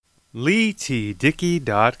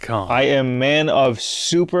LeeTDickey.com. I am man of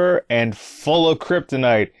super and full of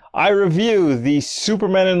kryptonite. I review the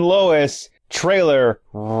Superman and Lois trailer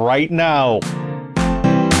right now.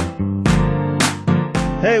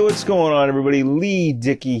 Hey, what's going on, everybody? Lee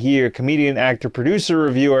Dickey here, comedian, actor, producer,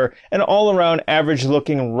 reviewer, and all-around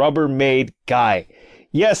average-looking Rubbermaid guy.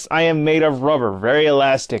 Yes, I am made of rubber, very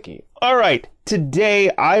elasticy. Alright,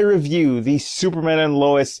 today I review the Superman and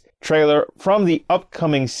Lois trailer from the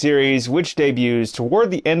upcoming series, which debuts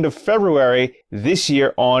toward the end of February this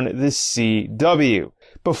year on the CW.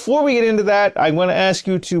 Before we get into that, I want to ask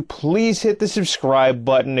you to please hit the subscribe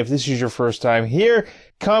button if this is your first time here.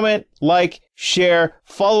 Comment, like, share,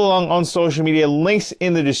 follow along on social media, links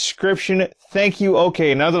in the description. Thank you.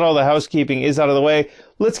 Okay, now that all the housekeeping is out of the way,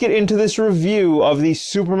 let's get into this review of the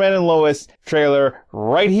Superman and Lois trailer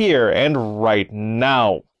right here and right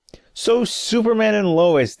now. So, Superman and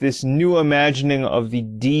Lois, this new imagining of the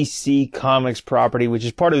DC Comics property, which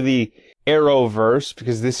is part of the Arrowverse,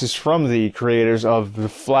 because this is from the creators of The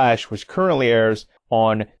Flash, which currently airs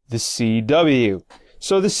on the CW.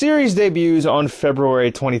 So the series debuts on February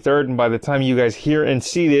 23rd, and by the time you guys hear and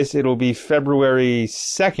see this, it'll be February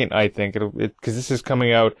 2nd, I think, because this is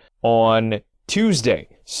coming out on Tuesday.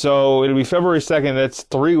 So it'll be February 2nd, that's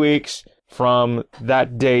 3 weeks from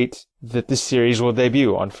that date that the series will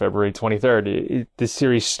debut on February 23rd. The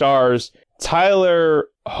series stars Tyler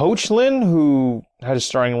Hoechlin, who had a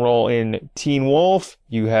starring role in Teen Wolf.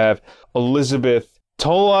 You have Elizabeth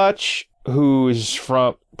Toloch, who is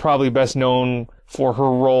probably best known for her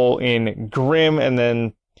role in Grimm, and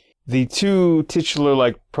then the two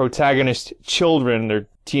titular protagonist children, they're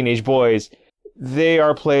teenage boys, they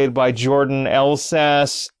are played by Jordan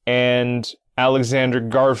Elsass and Alexander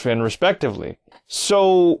Garfin, respectively.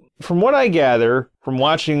 So, from what I gather from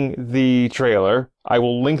watching the trailer, I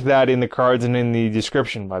will link that in the cards and in the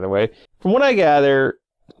description, by the way. From what I gather,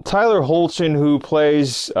 Tyler Hoechlin, who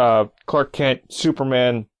plays Clark Kent,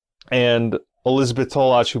 Superman, and Elizabeth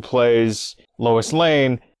Toloch, who plays Lois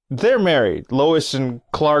Lane, they're married. Lois and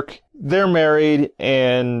Clark, they're married,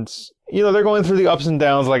 and, they're going through the ups and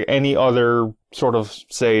downs like any other sort of,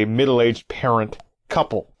 say, middle-aged parent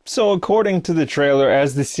couple. So according to the trailer,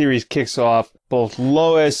 as the series kicks off, both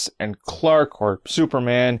Lois and Clark, or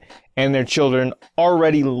Superman, and their children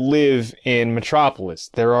already live in Metropolis.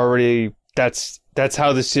 That's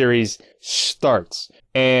how the series starts.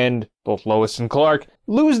 And both Lois and Clark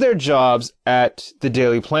lose their jobs at the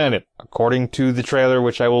Daily Planet, according to the trailer,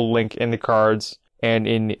 which I will link in the cards and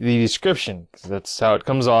in the description. That's how it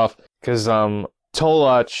comes off, because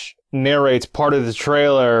Toloch narrates part of the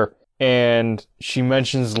trailer, and she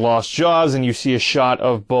mentions lost jobs, and you see a shot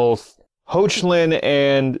of both Hoechlin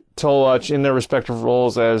and Toloch in their respective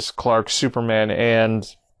roles as Clark, Superman, and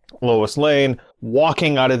Lois Lane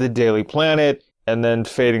walking out of the Daily Planet, and then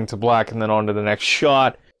fading to black, and then on to the next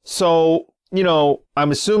shot. So,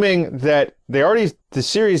 I'm assuming that the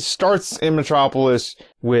series starts in Metropolis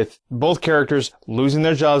with both characters losing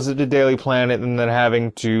their jobs at the Daily Planet and then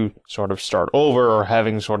having to sort of start over, or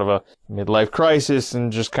having sort of a midlife crisis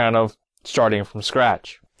and just kind of starting from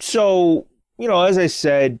scratch. So, as I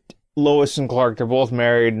said, Lois and Clark, they're both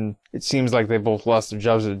married, and it seems like they both lost their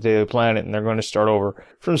jobs at the Daily Planet, and they're going to start over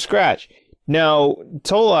from scratch. Now,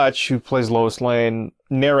 Toloch, who plays Lois Lane,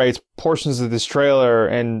 narrates portions of this trailer,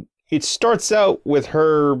 and it starts out with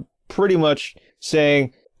her pretty much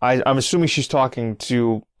saying, I'm assuming she's talking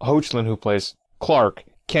to Hoechlin, who plays Clark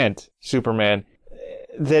Kent, Superman,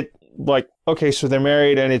 that, okay, so they're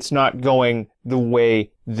married, and it's not going the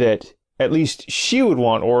way that at least she would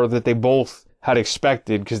want, or that they both had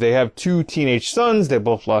expected, because they have two teenage sons, they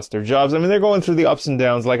both lost their jobs. I mean, they're going through the ups and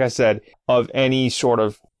downs, like I said, of any sort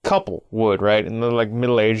of couple would, right? And they're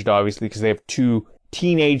middle-aged, obviously, because they have two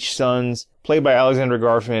teenage sons, played by Alexander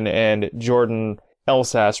Garfin and Jordan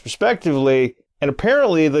Elsass, respectively. And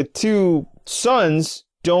apparently the two sons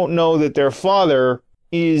don't know that their father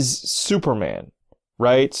is Superman,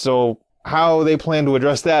 right? So how they plan to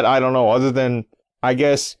address that, I don't know, other than, I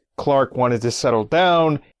guess, Clark wanted to settle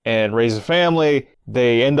down and raise a family.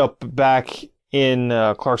 They end up back in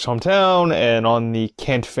Clark's hometown and on the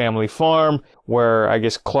Kent family farm, where I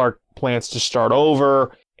guess Clark plans to start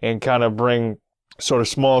over and kind of bring sort of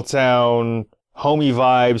small town homey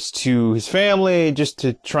vibes to his family, just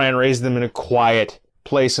to try and raise them in a quiet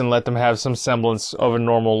place and let them have some semblance of a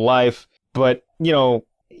normal life. But,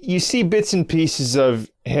 you see bits and pieces of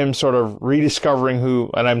him sort of rediscovering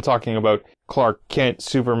and I'm talking about Clark Kent,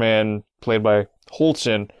 Superman, played by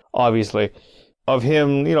Hoechlin, obviously, of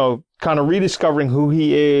him, kind of rediscovering who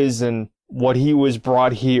he is and what he was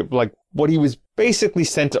brought here, what he was basically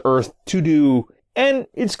sent to Earth to do And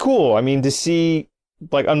it's cool. I mean, to see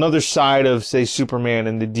like another side of, say, Superman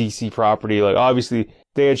and the DC property. Like, obviously,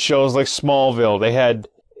 they had shows like Smallville. They had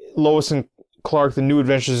Lois and Clark, The New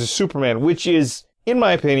Adventures of Superman, which is, in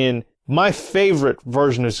my opinion, my favorite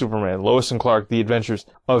version of Superman. Lois and Clark, The Adventures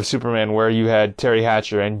of Superman, where you had Terry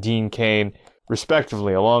Hatcher and Dean Cain,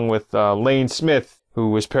 respectively, along with Lane Smith, who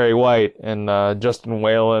was Perry White, and Justin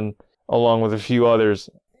Whalen, along with a few others,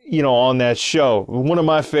 on that show. One of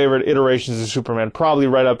my favorite iterations of Superman, probably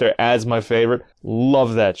right up there as my favorite.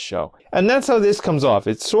 Love that show. And that's how this comes off.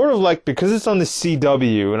 It's sort of like, because it's on the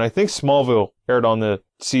CW, and I think Smallville aired on the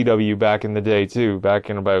CW back in the day too, back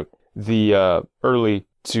in about the early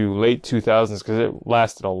to late 2000s, because it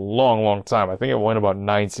lasted a long, long time. I think it went about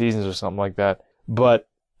 9 seasons or something like that. But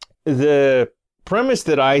the premise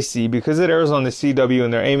that I see, because it airs on the CW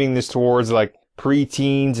and they're aiming this towards like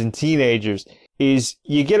preteens and teenagers, is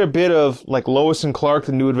you get a bit of like Lois and Clark,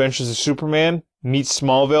 The New Adventures of Superman, meets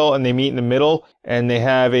Smallville, and they meet in the middle, and they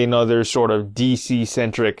have another sort of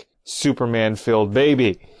DC-centric Superman-filled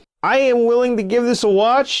baby. I am willing to give this a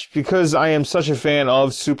watch because I am such a fan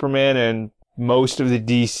of Superman and most of the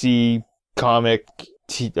DC comic,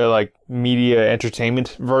 like media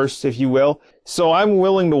entertainment verse, if you will. So I'm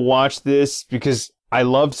willing to watch this because I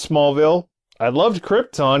loved Smallville. I loved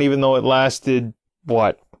Krypton, even though it lasted,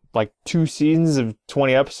 like 2 seasons of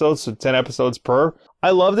 20 episodes, so 10 episodes per.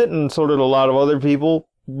 I loved it, and so did a lot of other people,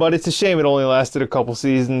 but it's a shame it only lasted a couple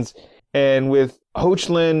seasons. And with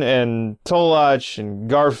Hoechlin and Tolach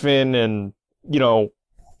and Garfin and,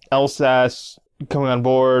 Elsass coming on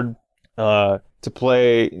board to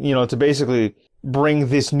play, to basically bring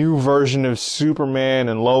this new version of Superman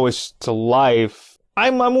and Lois to life,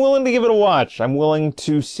 I'm willing to give it a watch. I'm willing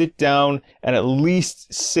to sit down and at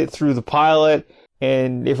least sit through the pilot.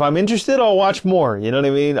 And if I'm interested, I'll watch more. You know what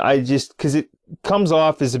I mean? Because it comes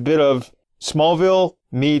off as a bit of Smallville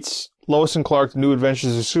meets Lois and Clark, The New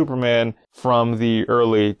Adventures of Superman from the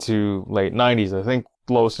early to late 90s. I think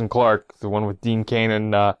Lois and Clark, the one with Dean Cain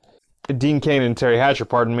and Terry Hatcher,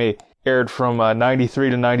 aired from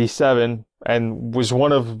 93 to 97 and was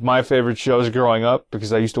one of my favorite shows growing up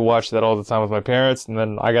because I used to watch that all the time with my parents. And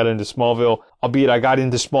then I got into Smallville, albeit I got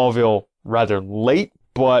into Smallville rather late,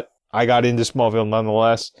 but I got into Smallville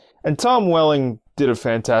nonetheless. And Tom Welling did a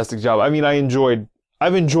fantastic job. I mean, I've enjoyed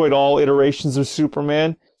all iterations of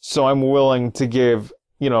Superman, so I'm willing to give,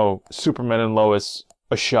 Superman and Lois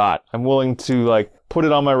a shot. I'm willing to, put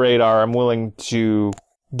it on my radar. I'm willing to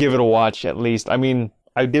give it a watch, at least. I mean,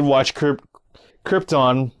 I did watch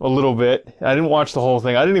Krypton a little bit. I didn't watch the whole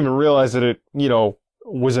thing. I didn't even realize that it,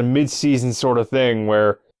 was a mid-season sort of thing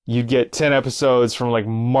where you'd get 10 episodes from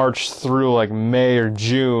March through May or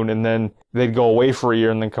June, and then they'd go away for a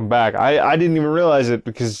year and then come back. I didn't even realize it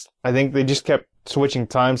because I think they just kept switching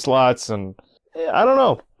time slots, and I don't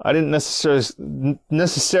know. I didn't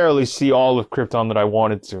necessarily see all of Krypton that I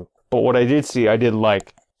wanted to, but what I did see, I did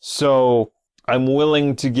like. So I'm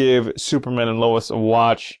willing to give Superman and Lois a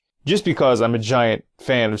watch just because I'm a giant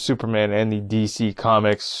fan of Superman and the DC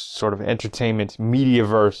Comics sort of entertainment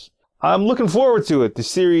mediaverse. I'm looking forward to it. The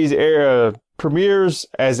series premieres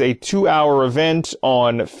as a 2-hour event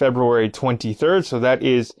on February 23rd, so that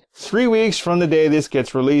is 3 weeks from the day this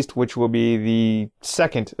gets released, which will be the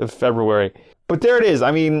 2nd of February. But there it is. I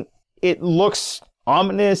mean, it looks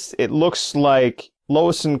ominous. It looks like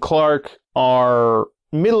Lois and Clark are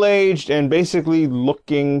middle-aged and basically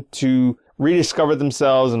looking to rediscover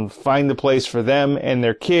themselves and find the place for them and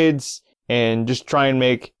their kids and just try and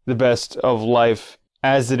make the best of life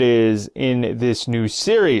as it is in this new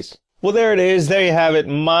series. Well, there it is. There you have it.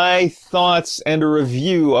 My thoughts and a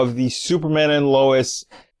review of the Superman and Lois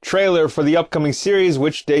trailer for the upcoming series,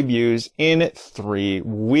 which debuts in 3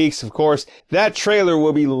 weeks. Of course, that trailer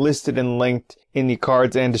will be listed and linked in the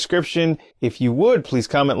cards and description. If you would, please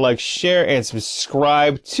comment, share, and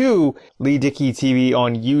subscribe to Lee Dickey TV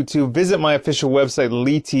on YouTube. Visit my official website,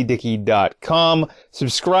 leetdickey.com.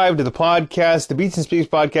 Subscribe to the podcast, the Beats and Speaks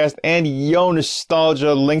podcast, and Yo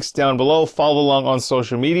Nostalgia. Links down below. Follow along on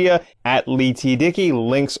social media at Lee T. Dickey.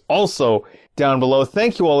 Links also down below.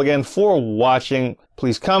 Thank you all again for watching.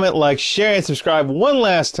 Please comment, share, and subscribe one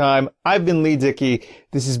last time. I've been Lee Dickey.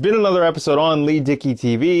 This has been another episode on Lee Dickey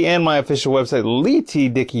TV and my official website,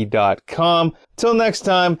 leetdickey.com. Till next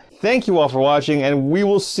time, thank you all for watching, and we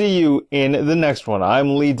will see you in the next one.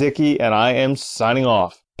 I'm Lee Dickey, and I am signing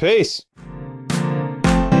off. Peace.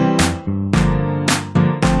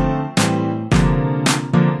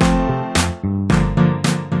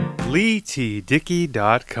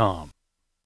 LeeTDickey.com